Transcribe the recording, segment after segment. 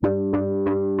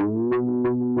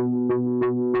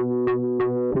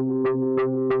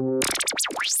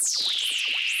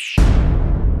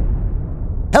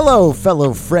Hello,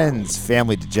 fellow friends,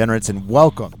 family degenerates, and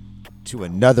welcome to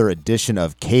another edition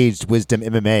of Caged Wisdom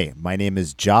MMA. My name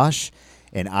is Josh,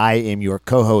 and I am your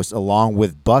co-host along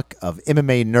with Buck of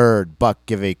MMA Nerd. Buck,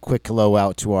 give a quick hello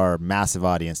out to our massive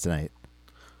audience tonight.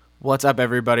 What's up,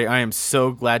 everybody? I am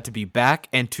so glad to be back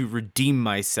and to redeem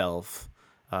myself.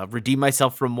 Redeem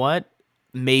myself from what?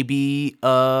 Maybe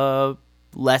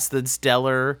less than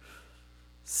stellar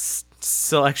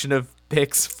selection of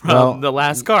picks from the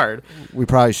last card. We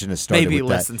probably shouldn't have started Maybe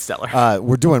with less that. than stellar.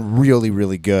 We're doing really,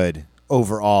 really good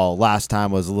overall. Last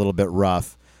time was a little bit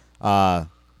rough. But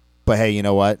hey, you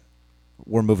know what?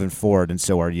 We're moving forward, and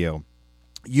so are you.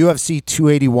 UFC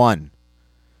 281.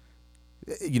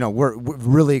 You know, we're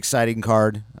really exciting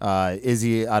card.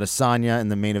 Izzy Adesanya in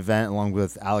the main event, along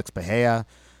with Alex Pereira.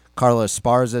 Carla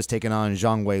Esparza is taking on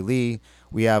Zhang Weili.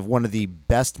 We have one of the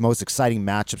best, most exciting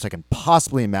matchups I can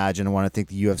possibly imagine. I want to thank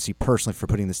the UFC personally for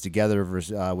putting this together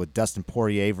with Dustin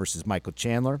Poirier versus Michael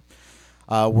Chandler.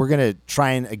 We're going to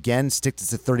try and, again, stick to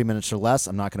 30 minutes or less.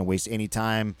 I'm not going to waste any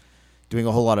time doing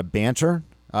a whole lot of banter.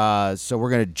 So we're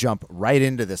going to jump right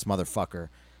into this motherfucker.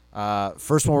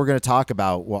 First one we're going to talk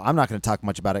about, well, I'm not going to talk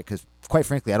much about it because, quite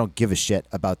frankly, I don't give a shit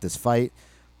about this fight.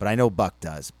 But I know Buck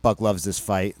does. Buck loves this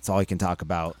fight. It's all he can talk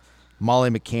about. Molly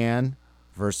McCann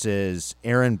versus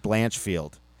Erin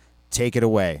Blanchfield. Take it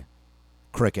away.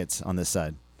 Crickets on this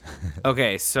side.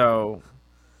 Okay, so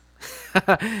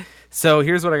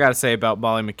here's what I got to say about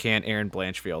Molly McCann, Erin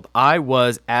Blanchfield. I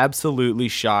was absolutely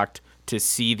shocked to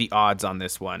see the odds on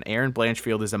this one. Erin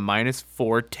Blanchfield is a minus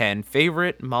 410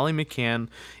 favorite. Molly McCann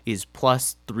is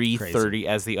plus 330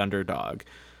 as the underdog.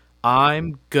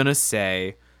 I'm going to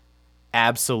say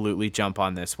absolutely jump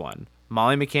on this one.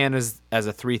 Molly McCann as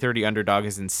a 330 underdog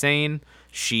is insane.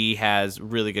 She has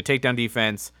really good takedown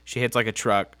defense. She hits like a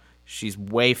truck. She's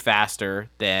way faster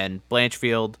than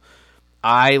Blanchfield.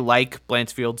 I like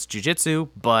Blanchfield's jiu-jitsu,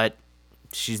 but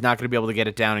she's not going to be able to get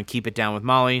it down and keep it down with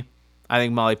Molly. I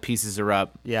think Molly pieces her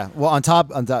up. Yeah. Well, on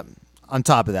top of that,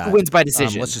 who wins by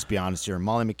decision. Let's just be honest here.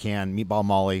 Molly McCann, Meatball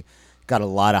Molly, got a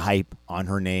lot of hype on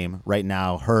her name right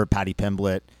now. Her, Patty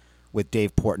Pimblett, with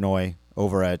Dave Portnoy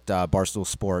over at Barstool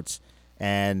Sports,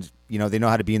 and you know they know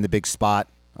how to be in the big spot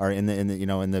or in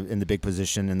the big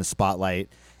position in the spotlight,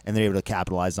 and they're able to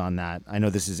capitalize on that. I know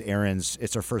this is Erin's.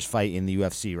 It's her first fight in the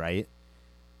UFC, right?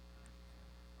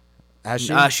 Has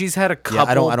she? She's had a couple,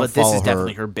 I don't but this is her,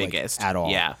 definitely her biggest at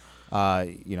all. Yeah.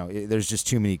 There's just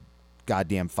too many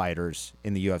goddamn fighters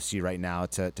in the UFC right now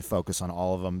to focus on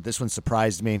all of them. This one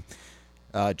surprised me.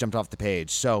 Jumped off the page.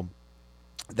 So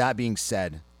that being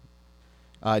said,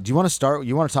 do you want to start?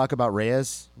 You want to talk about Ryan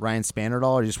Spann at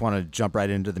all, or you just want to jump right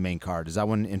into the main card? Does that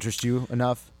one interest you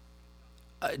enough?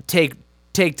 Take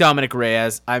Dominic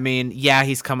Reyes. I mean, yeah,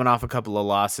 he's coming off a couple of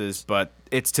losses, but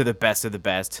it's to the best of the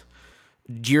best.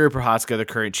 Jiri Prochazka, the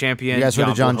current champion. You guys heard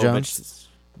of John Jones?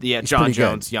 Yeah, John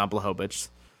Jones, Jan Blachowicz.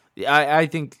 I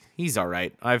think he's all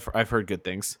right. I've heard good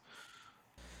things.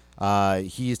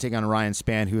 He is taking on Ryan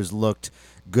Spann, who has looked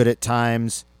good at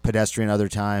times, pedestrian other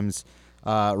times.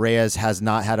 Reyes has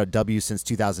not had a W since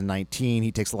 2019.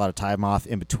 He takes a lot of time off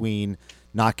in between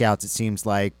knockouts, it seems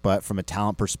like, but from a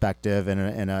talent perspective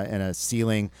and a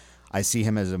ceiling, I see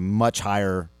him as a much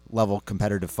higher level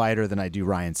competitive fighter than I do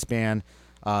Ryan Spann.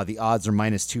 The odds are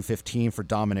minus 215 for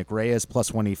Dominic Reyes,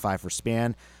 plus 185 for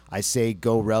Spann. I say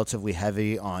go relatively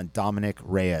heavy on Dominic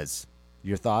Reyes.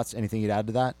 Your thoughts? Anything you'd add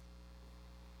to that?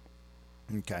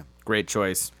 Okay. Great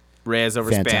choice. Reyes over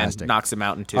Spann knocks him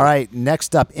out in two. All right,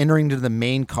 next up, entering to the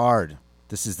main card.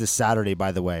 This is this Saturday,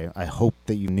 by the way. I hope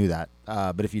that you knew that.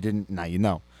 But if you didn't, now you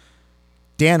know.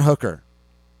 Dan Hooker,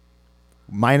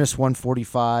 minus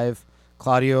 145.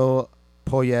 Claudio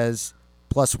Puelles,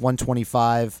 plus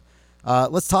 125.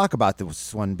 Let's talk about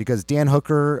this one because Dan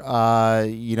Hooker,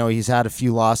 he's had a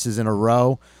few losses in a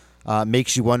row.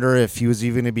 Makes you wonder if he was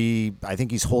even going to be, I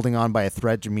think he's holding on by a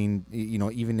thread. I mean,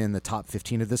 even in the top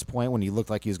 15 at this point when he looked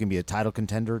like he was going to be a title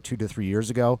contender 2 to 3 years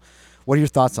ago. What are your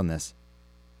thoughts on this?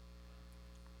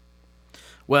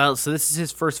 Well, so this is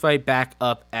his first fight back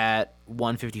up at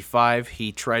 155.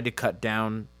 He tried to cut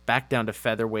back down to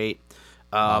featherweight,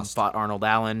 fought Arnold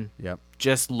Allen. Yep.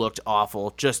 Just looked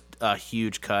awful. Just a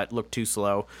huge cut. Looked too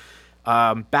slow.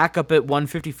 Back up at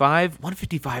 155.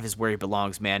 155 is where he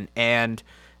belongs, man. And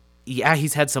yeah,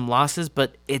 he's had some losses,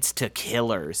 but it's to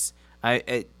killers.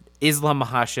 Islam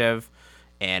Makhachev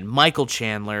and Michael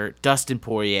Chandler, Dustin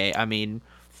Poirier. I mean,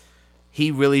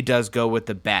 he really does go with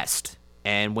the best.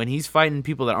 And when he's fighting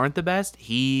people that aren't the best,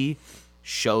 he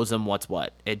shows them what's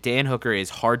what. Dan Hooker is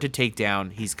hard to take down.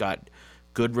 He's got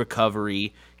good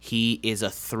recovery. He is a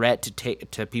threat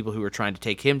to people who are trying to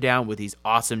take him down with these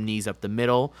awesome knees up the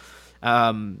middle.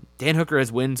 Dan Hooker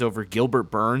has wins over Gilbert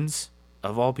Burns,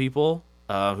 of all people,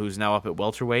 who's now up at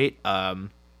welterweight. Dan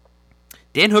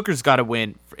Hooker's got to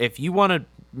win. If you want to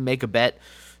make a bet,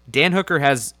 Dan Hooker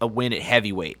has a win at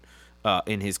heavyweight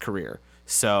in his career.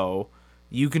 So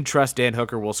you can trust Dan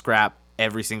Hooker will scrap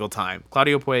every single time.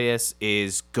 Claudio Puelles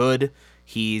is good.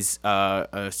 He's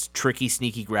a tricky,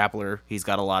 sneaky grappler. He's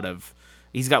got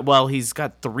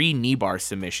 3 knee bar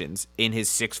submissions in his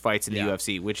 6 fights in the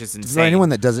UFC, which is insane. For anyone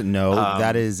that doesn't know,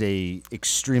 that is a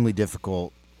extremely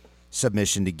difficult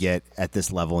submission to get at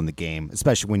this level in the game,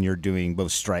 especially when you're doing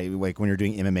both like when you're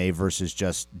doing MMA versus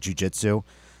just jiu-jitsu.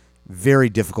 Very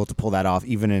difficult to pull that off,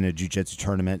 even in a jiu-jitsu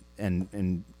tournament,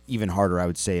 and even harder, I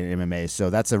would say, in MMA. So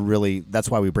that's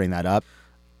why we bring that up.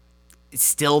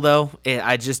 Still, though,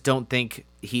 I just don't think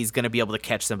he's going to be able to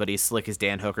catch somebody as slick as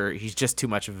Dan Hooker. He's just too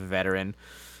much of a veteran.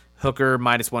 Hooker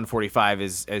minus 145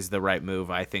 is the right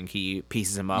move. I think he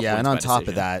pieces him up. Yeah, and on top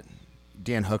of that,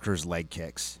 Dan Hooker's leg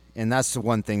kicks. And that's the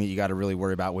one thing that you got to really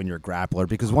worry about when you're a grappler,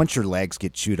 because once your legs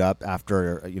get chewed up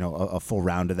after a full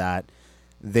round of that,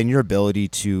 then your ability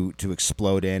to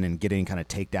explode in and get any kind of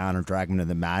takedown or drag him to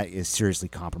the mat is seriously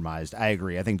compromised. I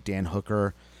agree. I think Dan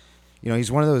Hooker,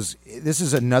 he's one of those. This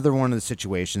is another one of the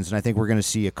situations, and I think we're going to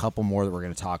see a couple more that we're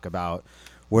going to talk about,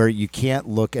 where you can't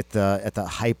look at the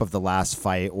hype of the last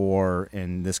fight, or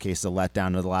in this case, the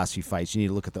letdown of the last few fights. You need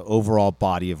to look at the overall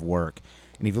body of work.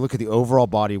 And if you look at the overall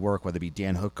body of work, whether it be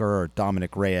Dan Hooker or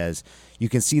Dominic Reyes, you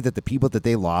can see that the people that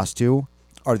they lost to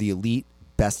are the elite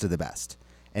best of the best.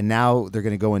 And now they're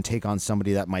going to go and take on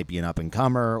somebody that might be an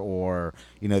up-and-comer, or,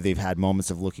 they've had moments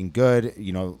of looking good.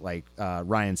 Like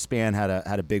Ryan Spann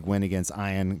had a big win against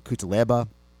Ian Kutaleba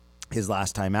his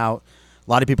last time out.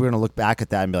 A lot of people are going to look back at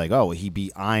that and be like, oh, he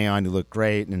beat Ion, he looked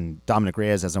great, and Dominic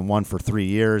Reyes hasn't won for 3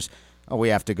 years. Oh, we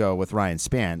have to go with Ryan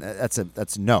Spann.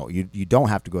 That's no. You don't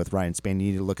have to go with Ryan Spann.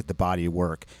 You need to look at the body of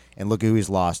work and look at who he's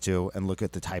lost to and look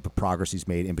at the type of progress he's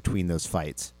made in between those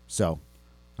fights. So, all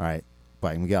right. But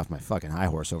I'm going to get off my fucking high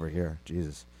horse over here.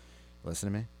 Jesus.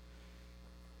 Listen to me.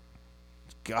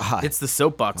 God. It's the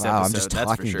soapbox episode. I'm just that's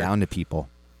talking for sure. down to people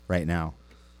right now.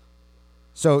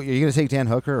 So, are you going to take Dan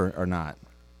Hooker or not?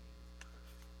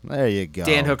 There you go.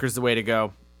 Dan Hooker's the way to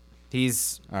go. All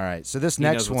right. So this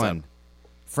next one,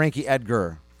 Frankie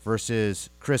Edgar versus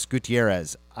Chris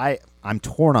Gutierrez. I'm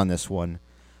torn on this one.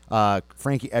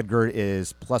 Frankie Edgar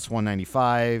is plus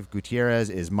 195.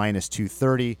 Gutierrez is minus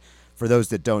 230. For those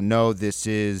that don't know, this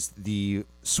is the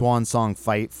swan song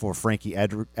fight for Frankie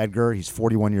Edgar. He's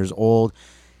 41 years old.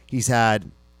 He's had,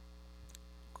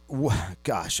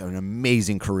 an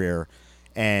amazing career.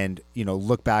 And,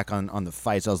 look back on the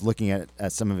fights. I was looking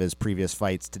at some of his previous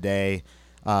fights today.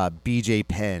 BJ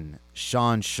Penn,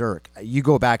 Sean Shirk. You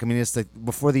go back, it's like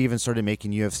before they even started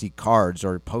making UFC cards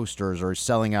or posters or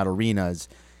selling out arenas,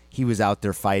 he was out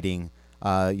there fighting.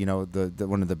 The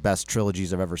one of the best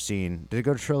trilogies I've ever seen. Did it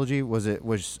go to trilogy? With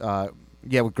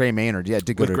Gray Maynard. Yeah, it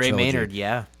did go to Gray trilogy. Maynard,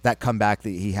 yeah. That comeback that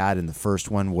he had in the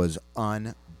first one was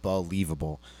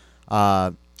unbelievable.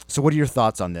 So what are your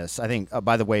thoughts on this? I think,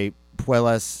 by the way,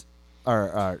 Puelles,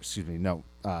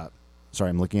 sorry,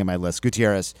 I'm looking at my list.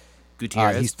 Gutierrez.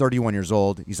 He's 31 years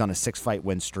old. He's on a 6-fight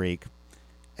win streak.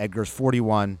 Edgar's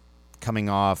 41, coming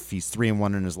off. He's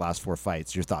 3-1 in his last 4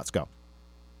 fights. Your thoughts? Go.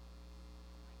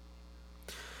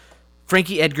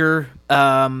 Frankie Edgar,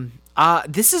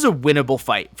 this is a winnable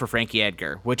fight for Frankie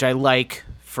Edgar, which I like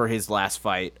for his last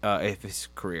fight of his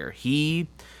career. He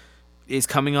is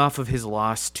coming off of his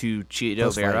loss to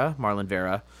Marlon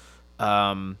Vera.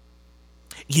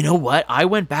 You know what? I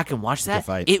went back and watched that.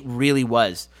 It really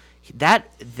was.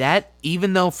 That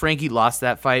even though Frankie lost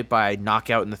that fight by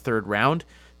knockout in the 3rd round,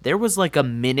 there was like a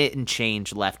minute and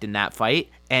change left in that fight.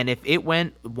 And if it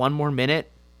went one more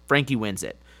minute, Frankie wins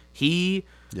it. He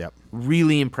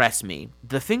really impressed me.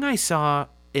 The thing I saw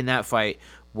in that fight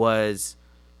was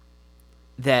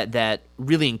that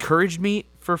really encouraged me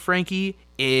for Frankie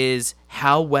is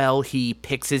how well he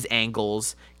picks his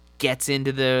angles, gets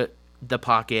into the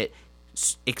pocket,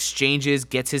 exchanges,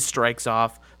 gets his strikes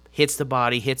off, hits the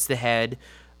body, hits the head,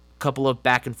 couple of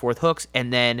back and forth hooks,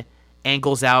 and then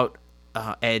angles out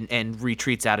and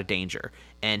retreats out of danger.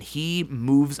 And he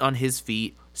moves on his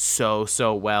feet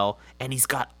so well, and he's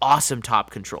got awesome top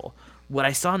control. What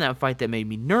I saw in that fight that made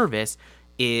me nervous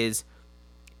is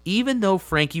even though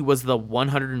Frankie was the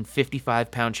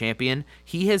 155-pound champion,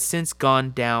 he has since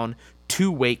gone down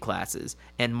 2 weight classes,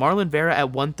 and Marlon Vera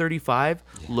at 135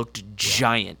 looked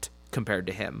giant compared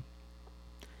to him.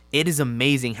 It is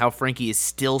amazing how Frankie is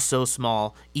still so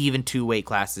small, even 2 weight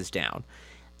classes down.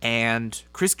 And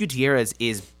Chris Gutierrez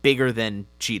is bigger than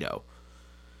Cheeto.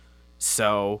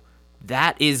 So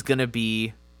that is going to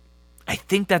be I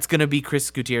think that's going to be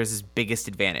Chris Gutierrez's biggest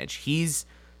advantage. He's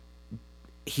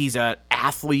an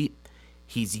athlete.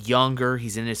 He's younger.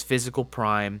 He's in his physical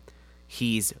prime.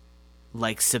 He's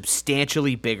like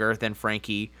substantially bigger than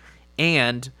Frankie.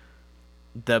 And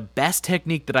the best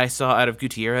technique that I saw out of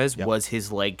Gutierrez was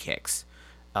his leg kicks.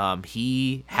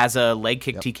 He has a leg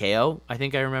kick TKO, I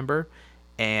think I remember,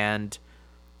 and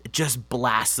just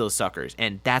blast those suckers.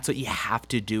 And that's what you have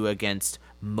to do against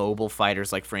mobile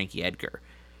fighters like Frankie Edgar.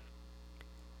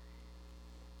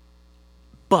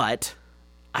 But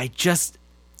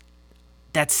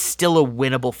that's still a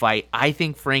winnable fight. I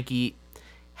think Frankie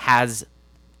has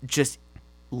just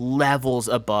levels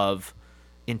above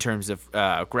in terms of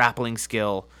grappling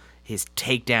skill, his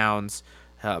takedowns,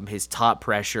 his top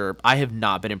pressure. I have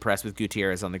not been impressed with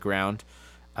Gutierrez on the ground.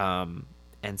 And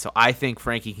so I think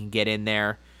Frankie can get in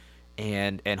there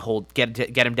and get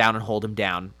him down and hold him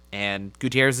down. And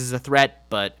Gutierrez is a threat,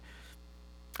 but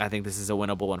I think this is a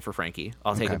winnable one for Frankie.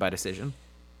 I'll take it by decision.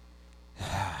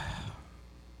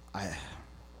 I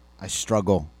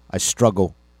struggle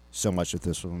so much with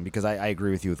this one because I agree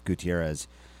with you with Gutierrez,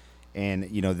 and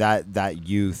that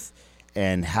youth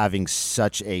and having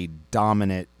such a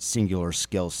dominant singular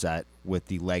skill set with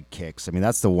the leg kicks. I mean,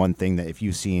 that's the one thing that if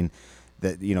you've seen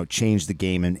that changed the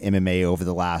game in MMA over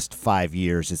the last 5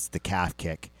 years, it's the calf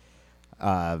kick,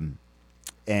 and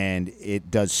it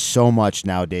does so much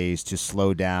nowadays to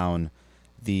slow down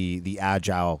the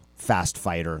agile fast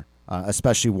fighter.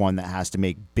 Especially one that has to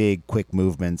make big, quick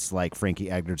movements like Frankie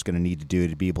Edgar's going to need to do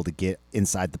to be able to get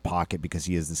inside the pocket because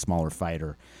he is the smaller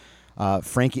fighter.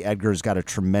 Frankie Edgar's got a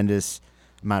tremendous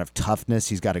amount of toughness.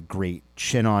 He's got a great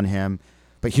chin on him.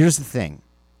 But here's the thing.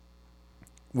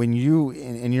 When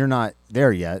and you're not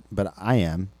there yet, but I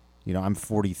am. I'm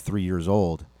 43 years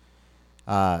old.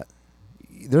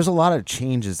 There's a lot of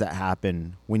changes that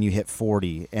happen when you hit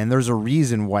 40, and there's a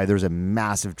reason why there's a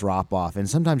massive drop-off, and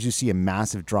sometimes you see a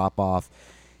massive drop-off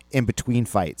in between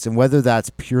fights, and whether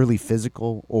that's purely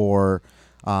physical or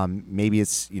maybe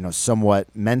it's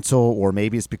somewhat mental, or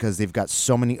maybe it's because they've got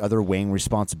so many other weighing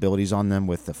responsibilities on them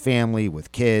with the family,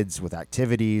 with kids, with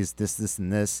activities, this,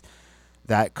 and this,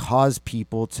 that cause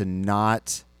people to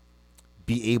not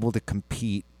be able to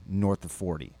compete north of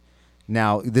 40.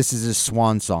 Now, this is his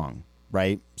swan song.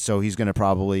 Right, so he's going to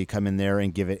probably come in there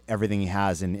and give it everything he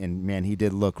has, and man, he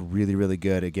did look really, really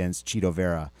good against Chito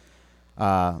Vera.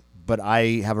 But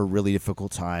I have a really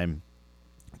difficult time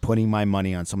putting my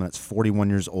money on someone that's 41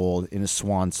 years old in a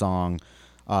swan song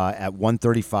at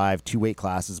 135, 2 weight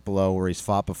classes below where he's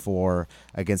fought before,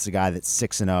 against a guy that's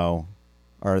 6-0,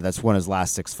 or that's won his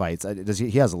last 6 fights.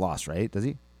 He has a loss, right? Does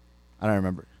he? I don't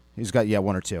remember. He's got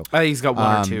 1 or 2. I think he's got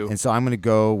 1 or 2. And so I'm going to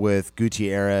go with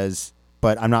Gutierrez.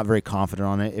 But I'm not very confident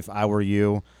on it. If I were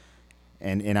you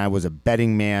and I was a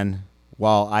betting man,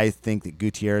 while I think that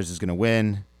Gutierrez is going to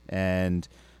win and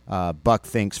Buck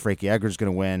thinks Frankie Edgar is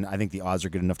going to win, I think the odds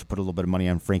are good enough to put a little bit of money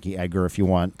on Frankie Edgar if you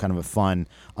want kind of a fun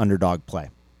underdog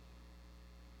play.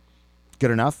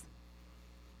 Good enough?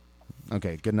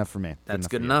 Okay, good enough for me. That's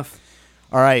good enough.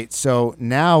 All right, so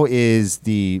now is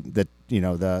the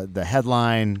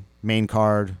headline, main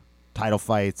card, title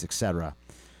fights, etc.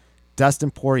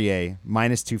 Dustin Poirier,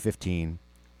 minus 215.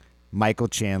 Michael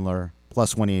Chandler,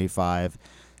 plus 185.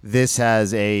 This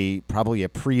has probably a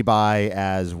pre-buy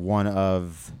as one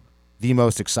of the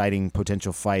most exciting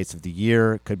potential fights of the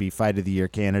year. Could be fight of the year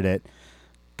candidate.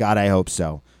 God, I hope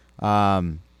so.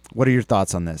 What are your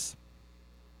thoughts on this?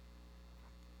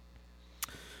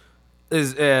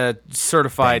 Is a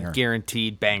certified, Banger.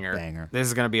 guaranteed banger. Banger. This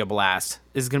is going to be a blast.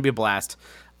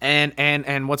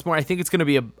 And what's more, I think it's going to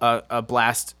be a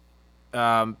blast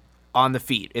on the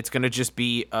feet. It's going to just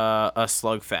be a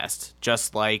slugfest,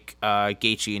 just like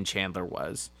Gaethje and Chandler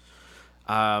was.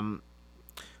 Why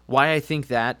I think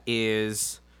that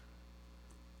is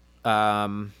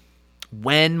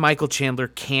when Michael Chandler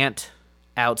can't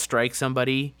outstrike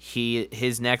somebody,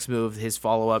 his next move, his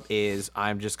follow-up is,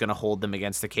 I'm just going to hold them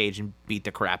against the cage and beat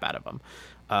the crap out of them.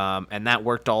 And that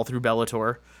worked all through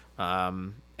Bellator.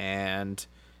 And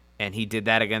he did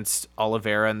that against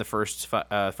Oliveira in the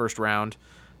first round.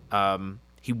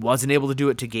 He wasn't able to do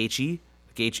it to Gaethje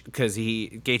because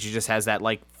Gaethje just has that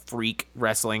like freak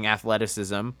wrestling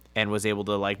athleticism and was able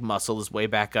to like muscle his way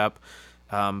back up.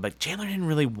 But Chandler didn't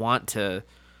really want to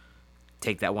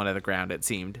take that one to the ground, it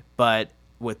seemed. But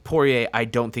with Poirier, I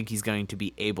don't think he's going to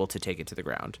be able to take it to the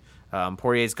ground.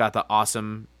 Poirier's got the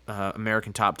awesome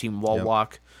American Top Team wall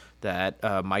walk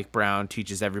that Mike Brown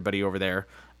teaches everybody over there.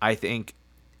 I think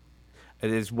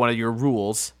it is one of your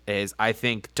rules, is I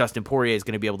think Dustin Poirier is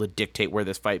going to be able to dictate where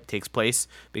this fight takes place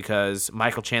because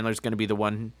Michael Chandler is going to be the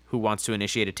one who wants to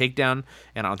initiate a takedown,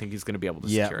 and I don't think he's going to be able to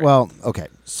secure it. Well, okay.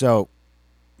 So,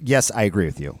 yes, I agree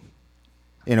with you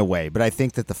in a way, but I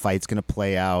think that the fight's going to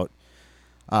play out.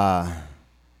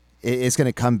 It's going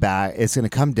to come back. It's going to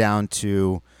come down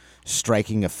to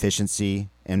striking efficiency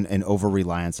and over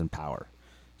reliance on power.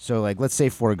 So, like, let's say,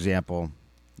 for example,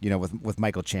 with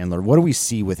Michael Chandler, what do we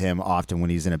see with him often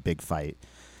when he's in a big fight?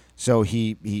 So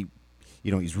he's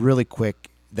really quick.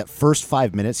 That first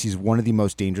 5 minutes, he's one of the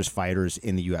most dangerous fighters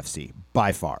in the UFC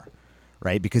by far,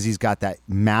 right? Because he's got that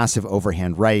massive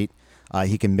overhand right.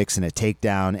 He can mix in a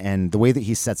takedown, and the way that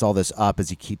he sets all this up is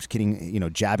he keeps getting,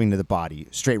 jabbing to the body,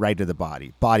 straight right to the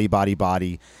body,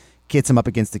 body, gets him up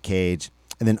against the cage,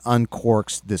 and then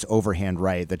uncorks this overhand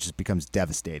right that just becomes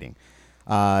devastating.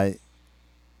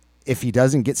 If he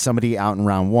doesn't get somebody out in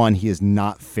round one, he has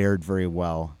not fared very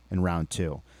well in round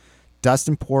two.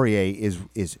 Dustin Poirier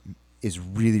is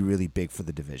really, really big for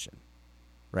the division,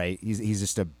 right? He's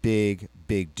just a big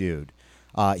dude.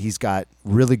 He's got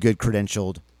really good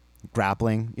credentialed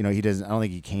grappling. He doesn't. I don't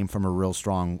think he came from a real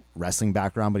strong wrestling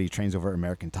background, but he trains over at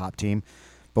American Top Team.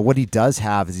 But what he does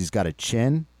have is he's got a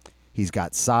chin, he's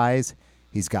got size,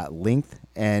 he's got length,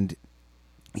 and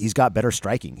he's got better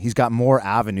striking. He's got more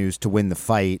avenues to win the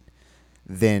fight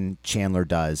than Chandler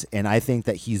does. And I think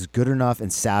that he's good enough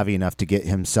and savvy enough to get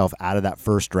himself out of that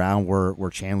first round where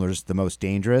Chandler's the most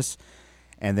dangerous.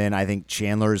 And then I think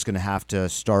Chandler is going to have to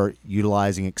start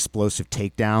utilizing explosive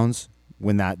takedowns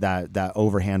when that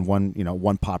overhand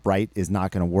one pop right is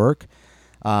not going to work.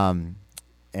 And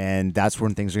that's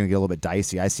when things are going to get a little bit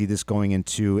dicey. I see this going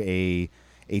into a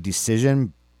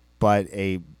decision, but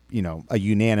a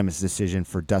unanimous decision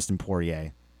for Dustin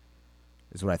Poirier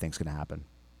is what I think is going to happen.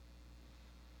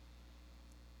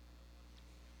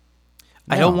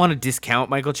 I don't want to discount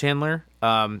Michael Chandler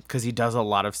because he does a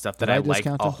lot of stuff that I like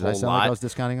a whole Did I sound lot. like I was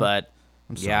discounting him? But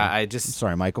I'm sorry. I'm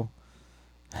sorry, Michael.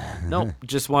 No,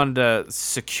 just wanted to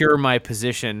secure my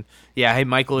position. Yeah, hey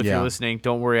Michael, if you're listening,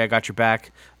 don't worry, I got your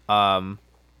back. When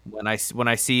I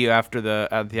see you after the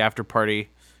after party,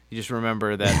 you just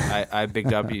remember that I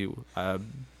bigged up you,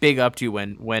 big up to you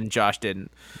when Josh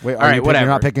didn't. Wait, all right, whatever.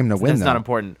 You're not picking him to win. That's not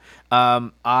important.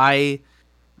 I'm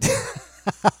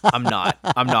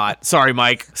not. Sorry,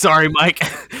 Mike.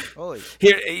 Holy.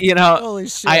 Here, Holy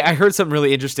shit. I heard something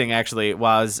really interesting actually.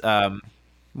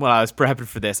 When I was prepping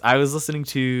for this, I was listening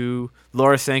to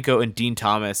Laura Sanko and Dean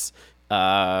Thomas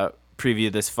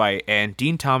preview this fight, and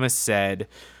Dean Thomas said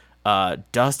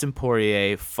Dustin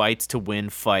Poirier fights to win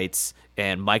fights,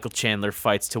 and Michael Chandler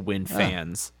fights to win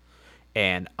fans.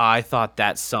 And I thought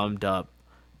that summed up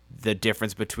the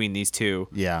difference between these two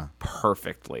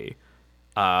perfectly.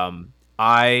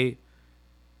 I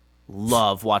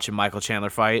love watching Michael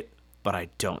Chandler fight, but I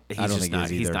don't. He's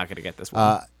not going to get this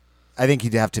one. I think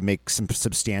he'd have to make some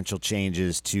substantial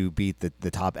changes to beat the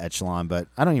top echelon, but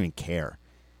I don't even care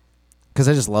because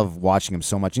I just love watching him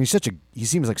so much. And he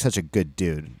seems like such a good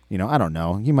dude. I don't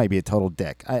know. He might be a total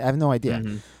dick. I have no idea,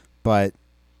 but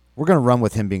we're gonna run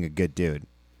with him being a good dude.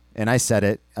 And I said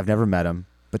it. I've never met him,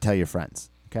 but tell your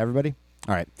friends. Okay, everybody.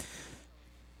 All right.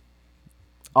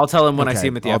 I'll tell him when I see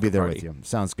him at the I'll after be there party. with you.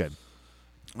 Sounds good.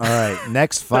 All right,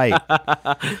 next fight.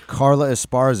 Carla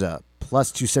Esparza,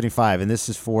 plus 275, and this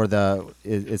is for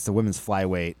it's the women's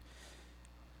strawweight,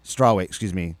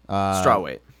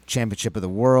 Strawweight. Championship of the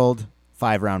world,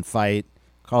 5-round fight.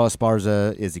 Carla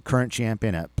Esparza is the current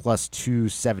champion at plus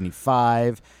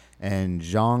 275, and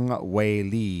Zhang Wei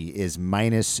Li is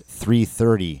minus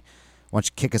 330. Why don't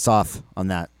you kick us off on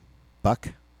that, Buck?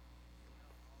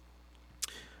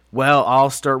 Well, I'll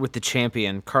start with the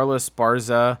champion. Carla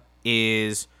Esparza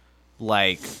is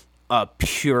like a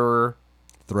pure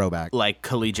throwback, like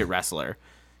collegiate wrestler.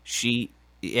 Dan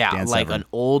like Severn. an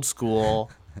old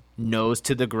school, nose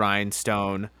to the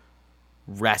grindstone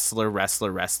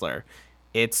wrestler.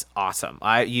 It's awesome.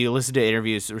 You listen to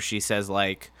interviews where she says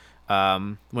like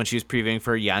when she was previewing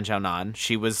for Yan Xiaonan,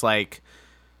 she was like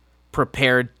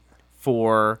prepared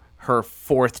for her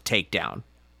fourth takedown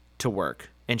to work.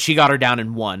 And she got her down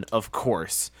in one, of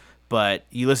course. But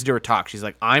you listen to her talk. She's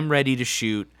like, I'm ready to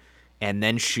shoot and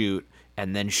then shoot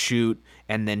and then shoot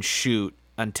and then shoot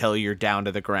until you're down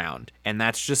to the ground. And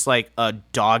that's just like a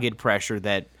dogged pressure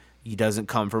that doesn't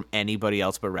come from anybody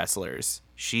else but wrestlers.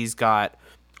 She's got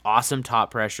awesome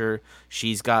top pressure.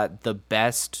 She's got the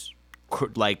best,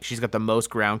 she's got the most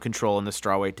ground control in the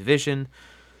strawweight division.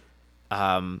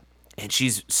 And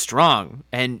she's strong.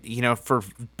 And, for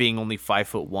being only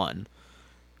 5'1".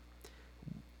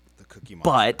 Cookie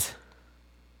Monster. But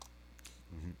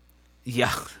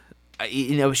yeah,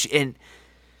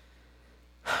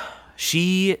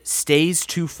 she stays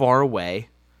too far away,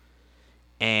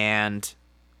 and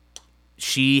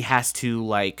she has to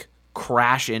like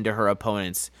crash into her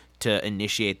opponents to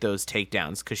initiate those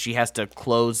takedowns, because she has to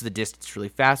close the distance really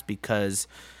fast, because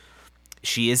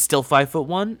she is still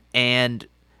 5'1", and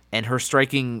her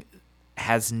striking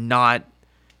has not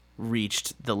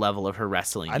reached the level of her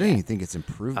wrestling I don't even think it's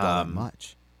improved all that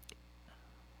much.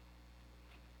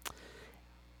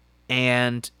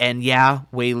 And yeah,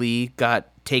 Wei Li got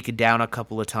taken down a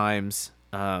couple of times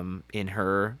in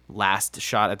her last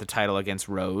shot at the title against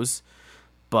Rose,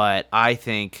 but I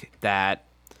think that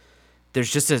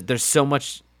there's so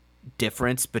much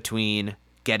difference between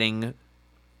getting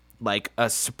like a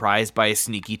surprise by a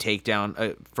sneaky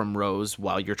takedown from Rose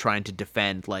while you're trying to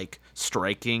defend like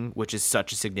striking, which is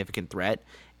such a significant threat,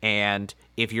 and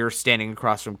if you're standing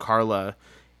across from Carla,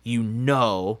 you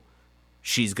know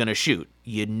she's going to shoot.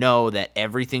 You know that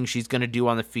everything she's going to do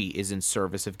on the feet is in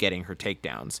service of getting her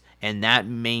takedowns. And that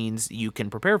means you can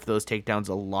prepare for those takedowns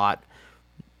a lot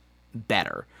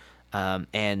better.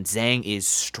 And Zhang is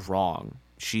strong.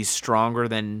 She's stronger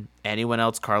than anyone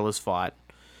else Carla's fought.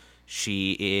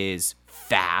 She is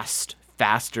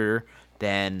faster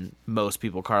than most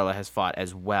people Carla has fought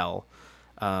as well.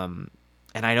 And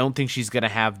I don't think she's going to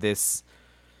have this...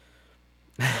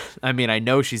 I mean, I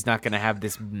know she's not going to have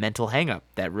this mental hang-up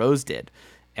that Rose did.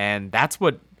 And that's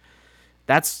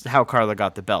how Carla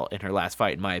got the belt in her last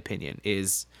fight, in my opinion,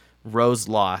 is Rose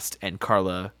lost and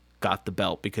Carla got the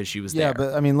belt because she was there. Yeah,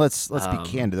 but I mean, let's be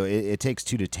candid, though. It takes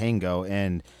two to tango.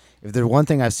 And if there's one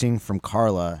thing I've seen from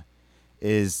Carla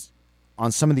is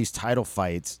on some of these title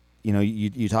fights,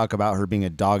 you talk about her being a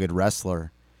dogged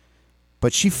wrestler,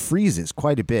 but she freezes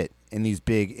quite a bit in these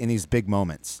big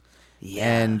moments.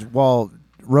 Yeah. And while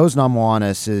Rose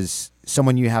Namajunas is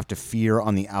someone you have to fear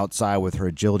on the outside with her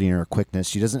agility and her quickness,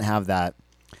 she doesn't have that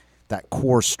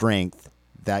core strength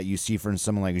that you see from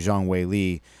someone like Zhang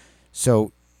Weili.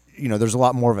 So, there's a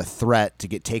lot more of a threat to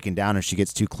get taken down if she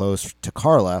gets too close to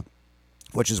Carla,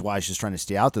 which is why she's trying to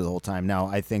stay out there the whole time. Now,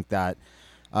 I think that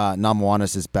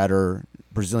Namajunas is better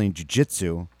Brazilian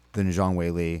Jiu-Jitsu than Zhang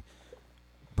Weili,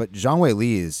 but Zhang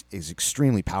Weili is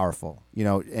extremely powerful,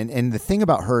 and the thing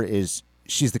about her is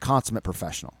she's the consummate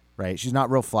professional, right? She's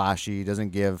not real flashy,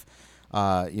 doesn't give,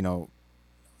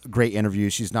 great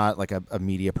interviews. She's not like a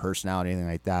media personality or anything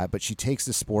like that, but she takes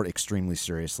the sport extremely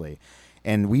seriously.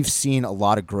 And we've seen a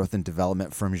lot of growth and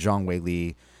development from Zhang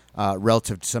Weili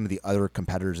relative to some of the other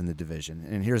competitors in the division.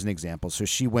 And here's an example. So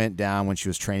she went down when she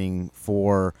was training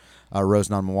for Rose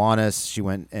Namajunas. She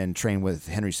went and trained with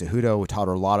Henry Cejudo, who taught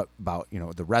her a lot about,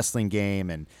 the wrestling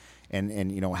game and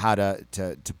how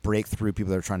to break through people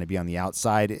that are trying to be on the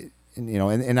outside.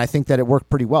 And I think that it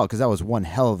worked pretty well because that was one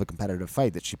hell of a competitive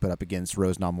fight that she put up against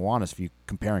Rose Namajunas if you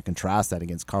compare and contrast that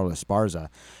against Carla Esparza.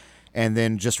 And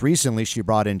then just recently she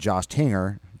brought in Josh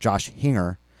Hinger,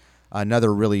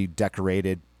 another really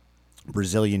decorated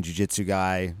Brazilian jiu-jitsu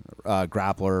guy,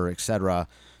 grappler, etc.,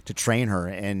 to train her.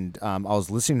 And I was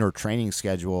listening to her training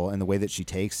schedule and the way that she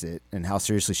takes it and how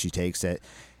seriously she takes it.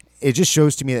 It just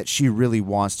shows to me that she really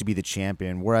wants to be the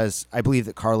champion, whereas I believe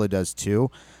that Carla does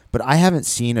too. But I haven't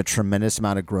seen a tremendous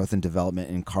amount of growth and development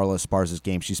in Carla Esparza's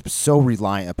game. She's so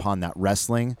reliant upon that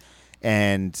wrestling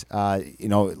and,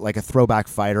 like a throwback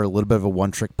fighter, a little bit of a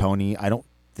one-trick pony. I don't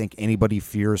think anybody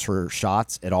fears her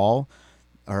shots at all,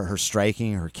 or her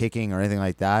striking, her kicking, or anything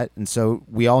like that. And so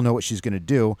we all know what she's going to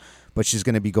do, but she's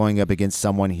going to be going up against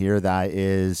someone here that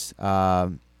is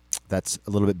that's a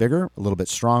little bit bigger, a little bit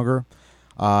stronger,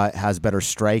 has better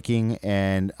striking,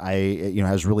 and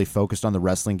has really focused on the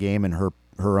wrestling game and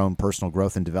her own personal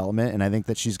growth and development. And I think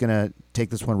that she's going to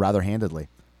take this one rather handedly.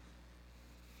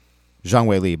 Zhang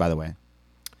Weili, by the way.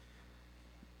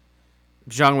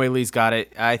 Zhang Weili's got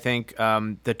it. I think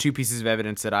the two pieces of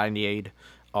evidence that I need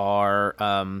are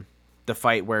the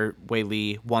fight where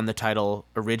Weili won the title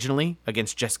originally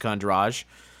against Jessica Andrade.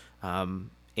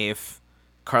 If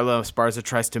Carla Esparza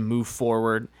tries to move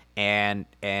forward and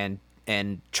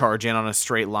charge in on a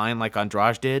straight line like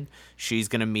Andrade did, she's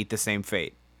going to meet the same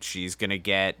fate. She's going to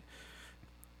get,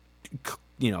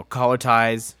 collar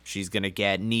ties. She's going to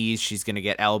get knees. She's going to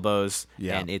get elbows.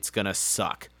 Yeah. And it's going to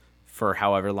suck for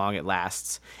however long it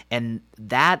lasts. And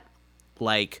that,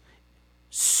 like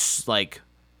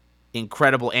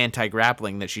incredible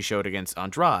anti-grappling that she showed against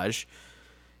Andrade,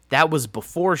 that was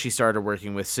before she started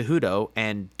working with Cejudo,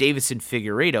 and Davison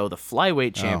Figueiredo, the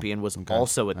flyweight champion, was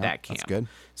also at that camp. That's good.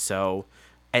 So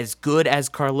as good as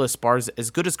Carla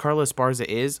Esparza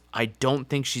is, I don't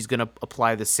think she's going to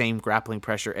apply the same grappling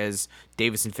pressure as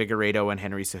Davison Figueiredo and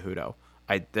Henry Cejudo.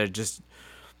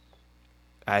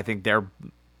 I think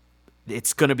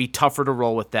it's going to be tougher to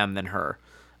roll with them than her.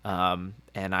 And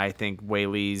I think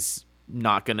Weili's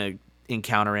not going to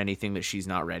encounter anything that she's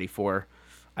not ready for.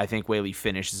 I think Weili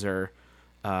finishes her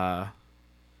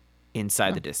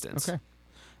inside the distance. Okay.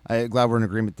 I'm glad we're in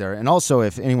agreement there. And also,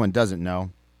 if anyone doesn't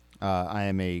know, I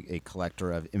am a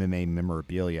collector of MMA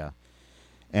memorabilia.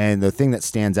 And the thing that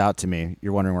stands out to me,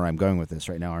 you're wondering where I'm going with this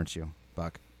right now, aren't you,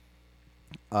 Buck?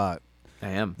 I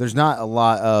am. There's not a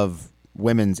lot of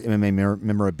women's MMA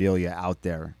memorabilia out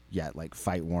there yet, like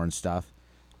fight-worn stuff.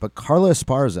 But Carla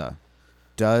Esparza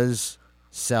does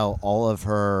sell all of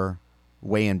her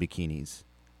weigh-in bikinis.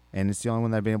 And it's the only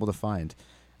one that I've been able to find.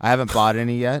 I haven't bought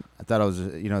any yet. I thought it was,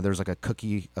 there's like a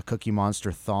Cookie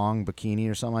Monster thong bikini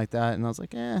or something like that. And I was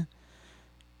like, I'm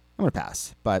going to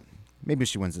pass. But maybe if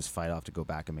she wins this fight, I'll have to go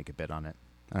back and make a bid on it.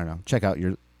 I don't know. Check out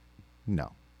your...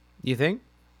 No. You think?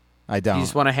 I don't. You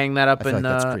just want to hang that up in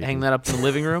the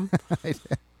living room?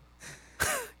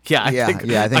 Yeah, I think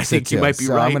so you too. Might be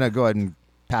so right. I'm going to go ahead and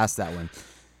pass that one.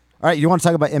 All right, you want to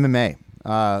talk about MMA?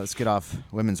 Let's get off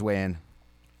women's weigh-in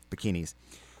bikinis.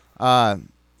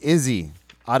 Izzy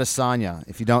Adesanya,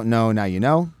 if you don't know, now you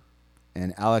know,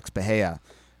 and Alex Pereira.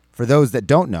 For those that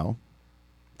don't know,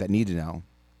 that need to know,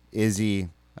 Izzy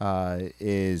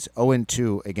is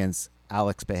 0-2 against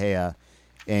Alex Pereira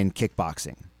in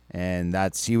kickboxing, and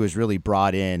he was really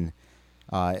brought in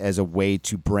as a way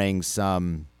to bring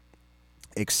some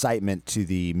excitement to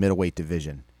the middleweight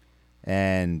division.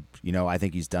 And, I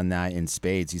think he's done that in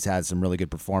spades. He's had some really good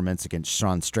performance against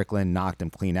Sean Strickland, knocked him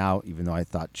clean out, even though I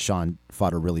thought Sean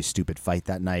fought a really stupid fight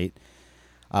that night.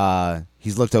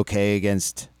 He's looked okay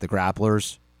against the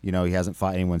grapplers. He hasn't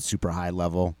fought anyone super high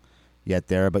level yet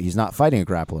there, but he's not fighting a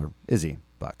grappler, is he,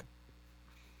 Buck?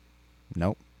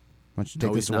 Nope. Why don't you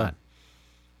take this away? Not.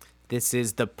 This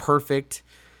is the perfect...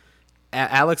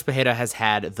 Alex Pereira has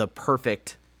had the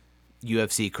perfect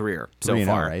UFC career so 3-0,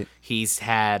 far. right? He's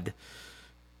had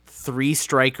 3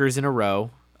 strikers in a row.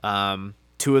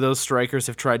 2 of those strikers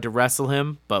have tried to wrestle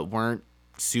him, but weren't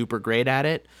super great at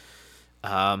it.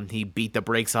 He beat the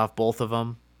brakes off both of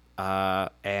them.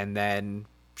 And then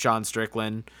Sean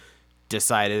Strickland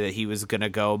decided that he was going to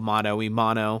go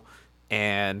mano-a-mano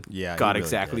and got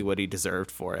exactly what he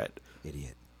deserved for it.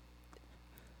 Idiot.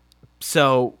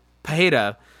 So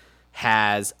Pereira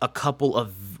has a couple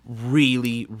of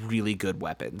really, really good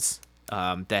weapons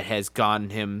that has gotten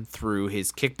him through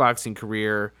his kickboxing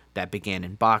career that began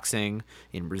in boxing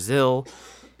in Brazil.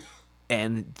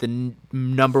 And the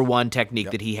number one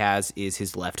technique that he has is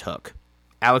his left hook.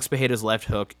 Alex Pereira's left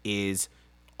hook is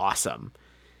awesome.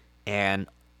 And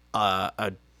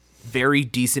a very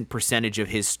decent percentage of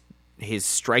his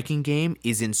striking game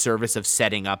is in service of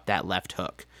setting up that left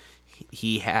hook.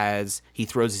 He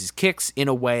throws his kicks in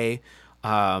a way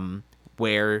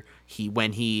where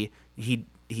when he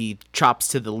chops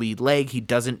to the lead leg, he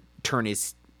doesn't turn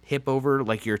his hip over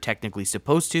like you're technically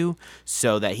supposed to,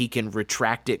 so that he can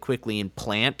retract it quickly and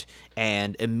plant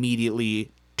and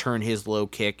immediately turn his low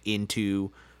kick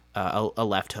into a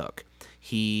left hook.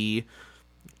 He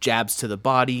jabs to the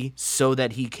body so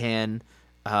that he can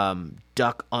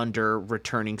duck under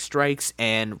returning strikes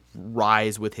and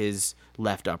rise with his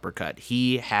left uppercut.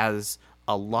 He has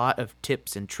a lot of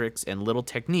tips and tricks and little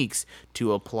techniques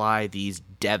to apply these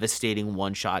devastating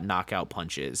one-shot knockout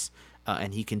punches,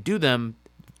 and he can do them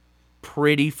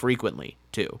pretty frequently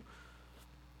too.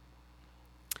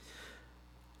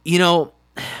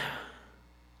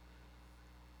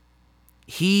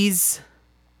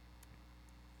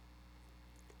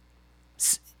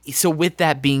 So with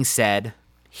that being said,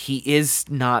 he is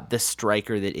not the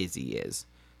striker that Izzy is.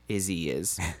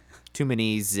 Too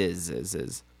many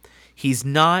zzzz. He's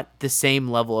not the same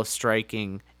level of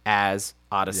striking as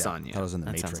Adesanya. Yeah, that was in the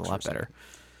that Matrix sounds a lot better. Second.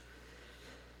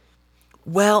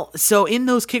 Well, so in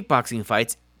those kickboxing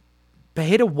fights,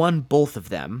 Pereira won both of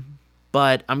them,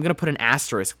 but I'm going to put an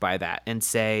asterisk by that and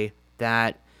say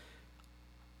that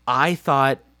I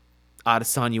thought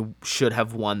Adesanya should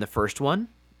have won the first one.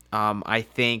 I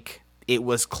think it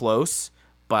was close,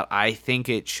 but I think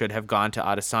it should have gone to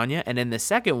Adesanya. And in the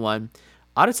second one,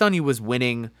 Adesanya was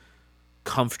winning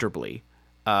comfortably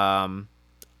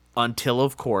until,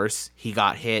 of course, he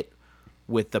got hit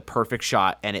with the perfect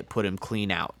shot and it put him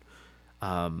clean out.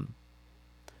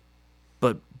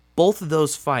 But both of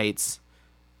those fights,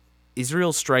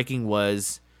 Israel's striking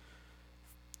was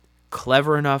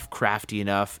clever enough, crafty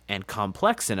enough, and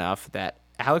complex enough that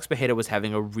Alex Pereira was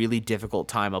having a really difficult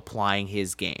time applying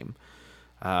his game.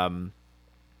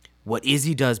 What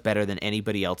Izzy does better than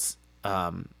anybody else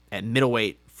at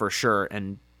middleweight for sure,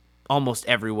 and almost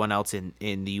everyone else in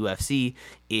the UFC,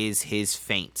 is his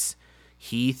feints.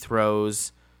 He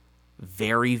throws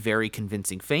very, very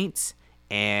convincing feints,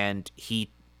 and he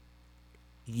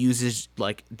uses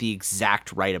like the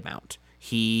exact right amount.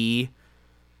 He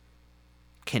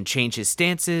can change his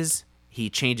stances. He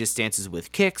changes stances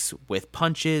with kicks, with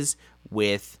punches,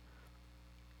 with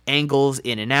angles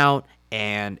in and out,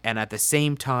 and at the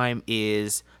same time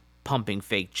is pumping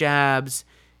fake jabs,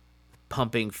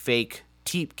 pumping fake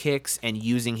teep kicks, and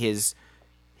using his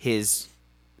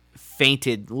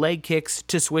feinted leg kicks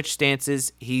to switch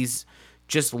stances. He's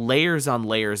just layers on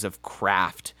layers of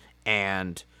craft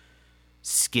and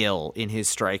skill in his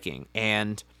striking.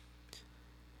 And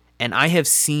I have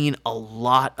seen a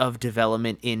lot of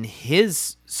development in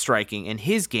his striking and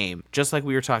his game, just like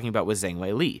we were talking about with Zhang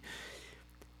Wei Li.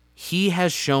 He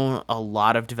has shown a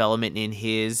lot of development in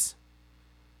his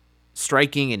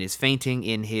striking, in his feinting,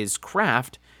 in his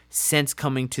craft since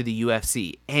coming to the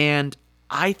UFC. And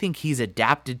I think he's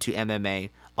adapted to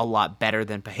MMA a lot better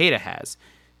than Pereira has.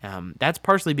 That's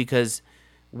partially because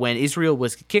when Israel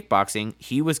was kickboxing,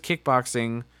 he was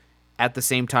kickboxing at the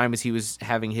same time as he was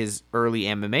having his early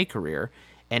MMA career,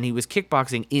 and he was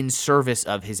kickboxing in service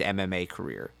of his MMA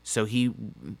career. So he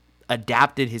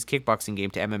adapted his kickboxing game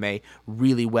to MMA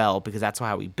really well because that's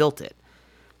how he built it.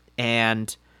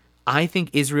 And I think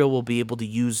Israel will be able to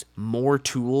use more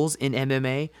tools in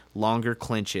MMA, longer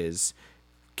clinches,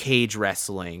 cage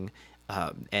wrestling,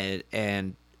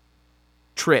 and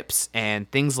trips and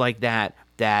things like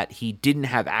that he didn't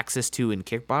have access to in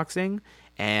kickboxing.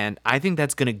 And I think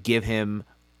that's going to give him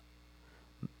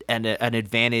an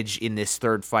advantage in this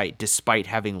third fight, despite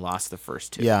having lost the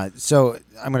first two. Yeah, so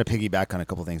I'm going to piggyback on a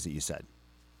couple things that you said.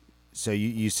 So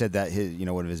you said that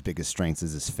one of his biggest strengths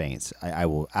is his feints. I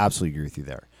will absolutely agree with you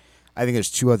there. I think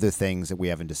there's two other things that we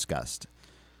haven't discussed.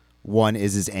 One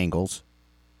is his angles,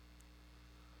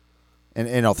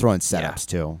 and I'll throw in setups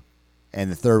too.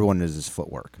 And the third one is his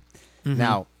footwork. Mm-hmm.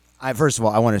 Now, first of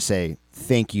all, I want to say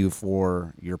thank you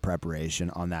for your preparation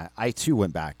on that. I, too,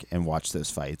 went back and watched those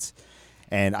fights,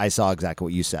 and I saw exactly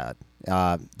what you said.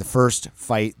 The first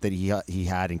fight that he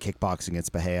had in kickboxing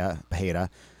against Pereira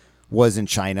was in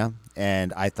China,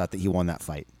 and I thought that he won that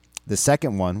fight. The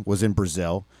second one was in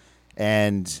Brazil,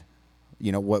 and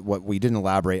what we didn't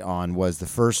elaborate on was the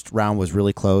first round was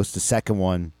really close. The second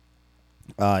one,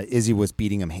 Izzy was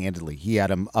beating him handily. He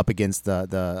had him up against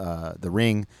the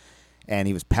ring, and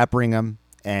he was peppering him,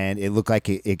 and it looked like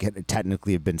it could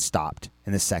technically have been stopped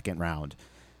in the second round.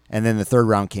 And then the third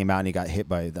round came out, and he got hit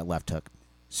by that left hook.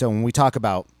 So when we talk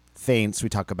about feints, we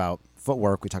talk about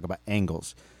footwork, we talk about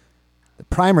angles. The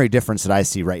primary difference that I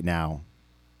see right now,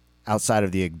 outside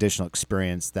of the additional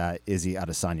experience that Izzy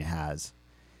Adesanya has,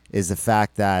 is the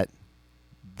fact that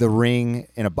the ring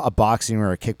in a boxing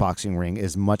or a kickboxing ring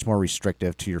is much more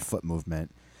restrictive to your foot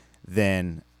movement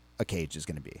than a cage is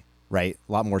going to be, right?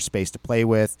 A lot more space to play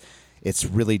with. It's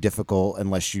really difficult,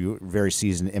 unless you're a very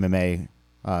seasoned MMA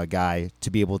guy, to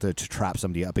be able to trap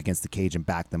somebody up against the cage and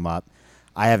back them up.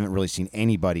 I haven't really seen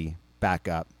anybody back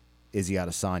up Izzy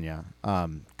Adesanya.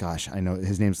 Gosh, I know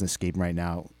his name's escaping right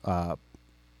now.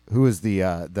 Who is the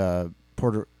not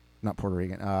Puerto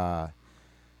Rican?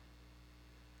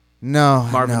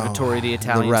 Marvin Vettori, the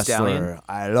Italian the wrestler. stallion.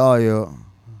 I love you.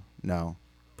 No.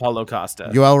 Paulo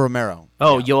Costa. Yoel Romero.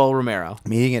 Oh, yeah. Yoel Romero.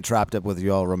 He didn't get trapped up with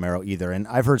Yoel Romero either. And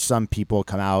I've heard some people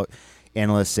come out,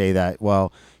 analysts say that,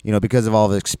 well, because of all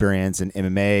of his experience in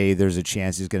MMA, there's a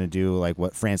chance he's going to do like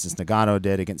what Francis Ngannou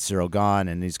did against Cyril Gane,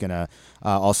 and he's going to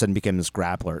all of a sudden become this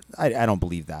grappler. I don't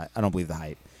believe that. I don't believe the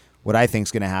hype. What I think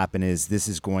is going to happen is this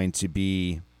is going to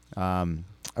be a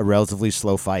relatively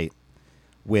slow fight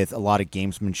with a lot of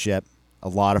gamesmanship, a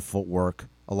lot of footwork,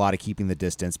 a lot of keeping the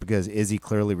distance, because Izzy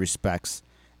clearly respects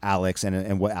Alex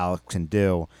and what Alex can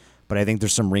do. But I think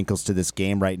there's some wrinkles to this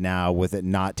game right now with it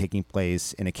not taking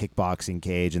place in a kickboxing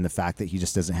cage, and the fact that he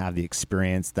just doesn't have the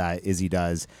experience that Izzy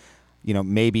does.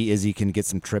 Maybe Izzy can get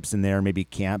some trips in there, maybe he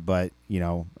can't, but,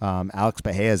 Alex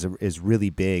Pereira is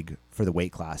really big for the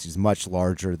weight class. He's much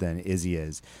larger than Izzy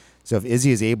is. So if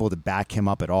Izzy is able to back him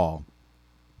up at all,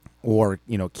 or,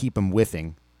 keep him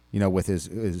whiffing, with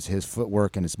his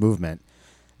footwork and his movement,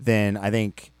 then I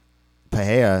think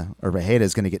Pereira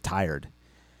is going to get tired.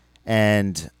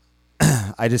 And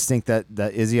I just think that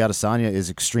Izzy Adesanya is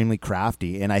extremely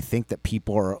crafty, and I think that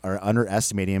people are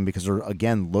underestimating him because they're,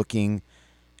 again, looking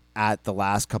at the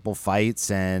last couple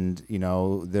fights, and,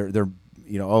 they're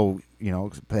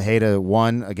Pereira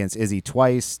won against Izzy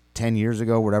twice, 10 years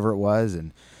ago, whatever it was,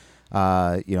 and,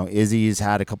 Izzy's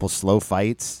had a couple slow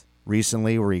fights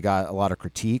recently where he got a lot of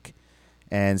critique.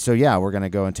 And so, yeah, we're going to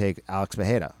go and take Alex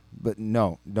Pereira. But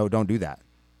no, don't do that.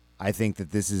 I think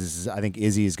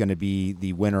Izzy is going to be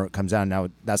the winner. It comes down. Now,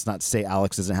 that's not to say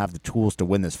Alex doesn't have the tools to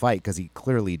win this fight, because he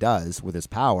clearly does with his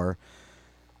power.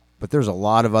 But there's a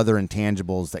lot of other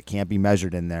intangibles that can't be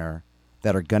measured in there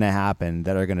that are going to happen,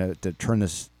 that are going to turn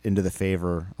this into the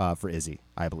favor for Izzy,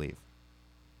 I believe.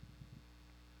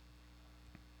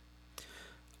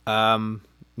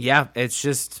 Yeah, it's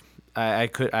just I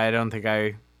don't think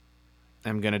I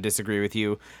am going to disagree with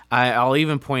you. I'll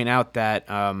even point out that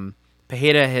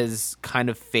Pereira has kind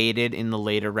of faded in the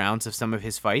later rounds of some of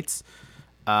his fights.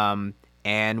 And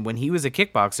when he was a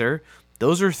kickboxer,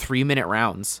 those are 3-minute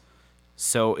rounds.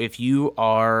 So if you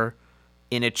are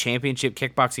in a championship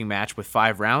kickboxing match with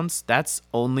 5 rounds, that's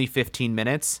only 15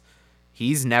 minutes.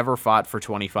 He's never fought for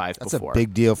 25 before. That's a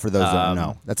big deal for those that don't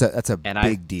know. That's a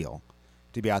big deal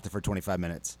to be out there for 25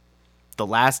 minutes. The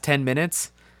last 10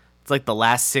 minutes, it's like the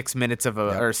last 6 minutes of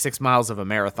or 6 miles of a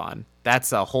marathon.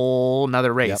 That's a whole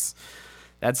nother race. Yep.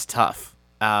 That's tough.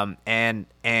 And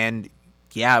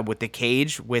yeah, with the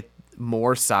cage, with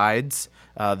more sides,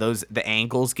 the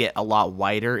angles get a lot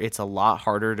wider. It's a lot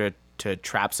harder to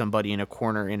trap somebody in a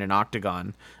corner in an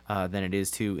octagon than it is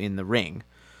to in the ring.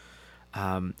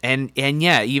 And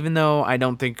yeah, even though I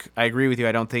agree with you,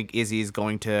 I don't think Izzy is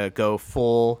going to go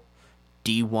full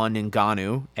D1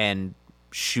 Ngannou and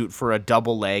shoot for a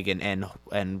double leg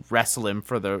and wrestle him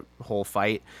for the whole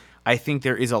fight. I think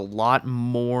there is a lot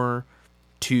more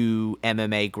to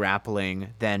MMA grappling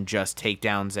than just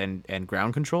takedowns and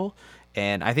ground control.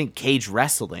 And I think cage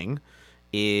wrestling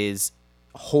is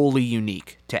wholly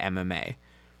unique to MMA.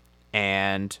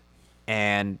 And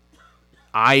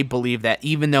I believe that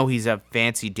even though he's a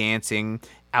fancy dancing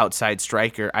outside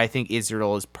striker, I think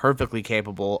Israel is perfectly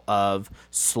capable of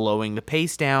slowing the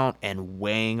pace down and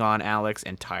weighing on Alex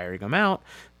and tiring him out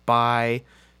by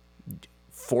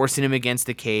forcing him against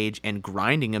the cage and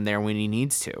grinding him there when he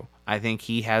needs to. I think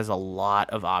he has a lot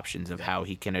of options of how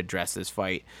he can address this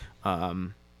fight.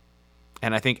 And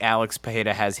I think Alex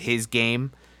Pereira has his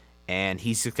game, and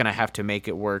he's just going to have to make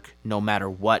it work no matter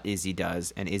what Izzy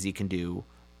does, and Izzy can do.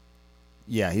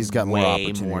 Yeah, he's got more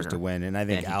opportunities to win, and I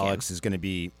think Alex is going to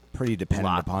be pretty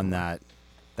dependent upon that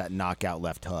knockout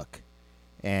left hook.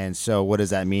 And so what does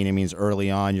that mean? It means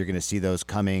early on you're going to see those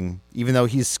coming, even though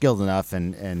he's skilled enough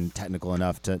and technical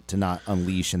enough to not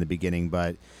unleash in the beginning,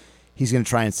 but he's going to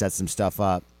try and set some stuff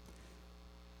up.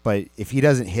 But if he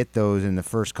doesn't hit those in the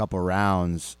first couple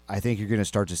rounds, I think you're going to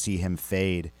start to see him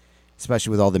fade, especially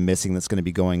with all the missing that's going to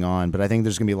be going on. But I think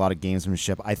there's going to be a lot of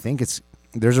gamesmanship. I think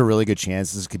there's a really good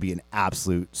chance this could be an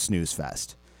absolute snooze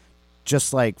fest,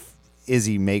 just like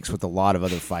Izzy makes with a lot of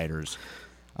other fighters.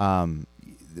 A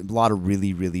lot of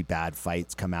really, really bad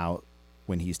fights come out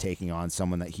when he's taking on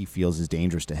someone that he feels is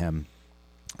dangerous to him.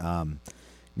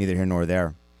 Neither here nor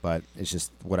there, but it's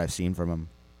just what I've seen from him.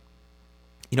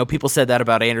 You know, people said that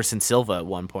about Anderson Silva at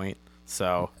one point.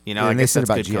 So, I guess that's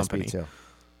good company too.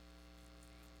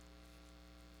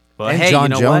 Well, and hey, John you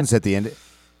know Jones what? at the end.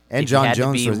 And John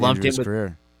Jones for the end of his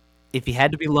career. If he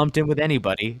had to be lumped in with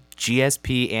anybody,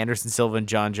 GSP, Anderson Silva, and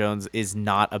John Jones is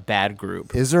not a bad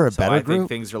group. Is there a better group? I think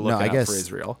things are looking up for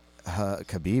Israel.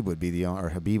 Habib would be the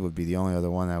only other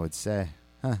one I would say.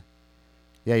 Huh.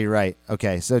 Yeah, you're right.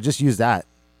 Okay, so just use that.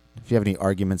 If you have any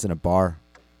arguments in a bar,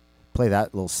 play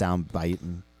that little sound bite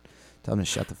and tell them to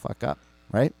shut the fuck up,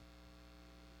 right?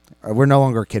 We're no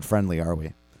longer kid friendly, are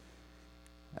we?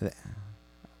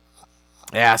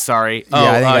 Yeah, sorry.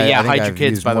 I think hide I've your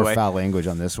kids, used by the more way. Foul language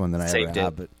on this one than I Saved ever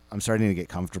have, but I'm starting to get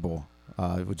comfortable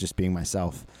with just being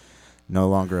myself. No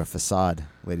longer a facade,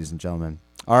 ladies and gentlemen.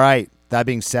 All right. That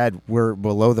being said, we're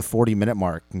below the 40-minute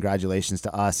mark. Congratulations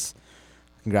to us.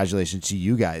 Congratulations to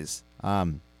you guys.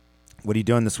 What are you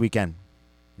doing this weekend?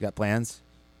 You got plans?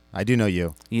 I do know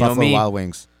you. Buffalo Wild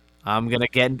Wings. I'm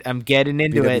getting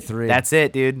into it. That's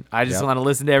it, dude. I just want to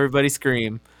listen to everybody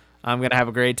scream. I'm going to have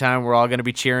a great time. We're all going to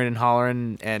be cheering and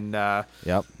hollering, and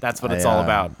that's what it's all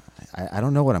about. I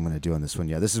don't know what I'm going to do on this one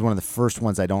yet. This is one of the first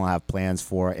ones I don't have plans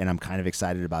for, and I'm kind of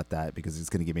excited about that because it's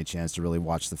going to give me a chance to really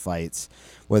watch the fights.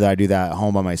 Whether I do that at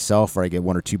home by myself or I get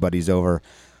one or two buddies over,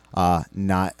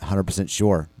 not 100%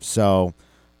 sure. So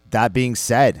that being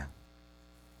said,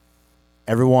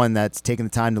 everyone that's taken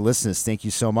the time to listen to this, thank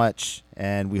you so much,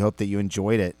 and we hope that you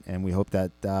enjoyed it, and we hope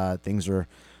that things are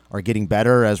getting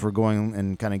better as we're going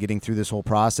and kind of getting through this whole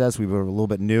process. We were a little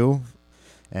bit new,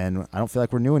 and I don't feel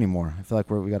like we're new anymore. I feel like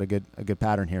we got a good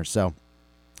pattern here. So,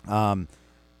 we're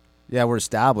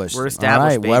established. All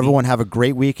right. Baby. Well, everyone have a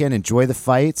great weekend. Enjoy the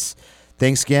fights.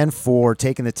 Thanks again for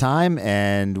taking the time,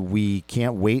 and we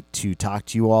can't wait to talk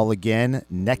to you all again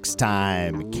next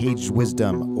time. Caged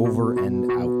Wisdom over and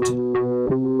out.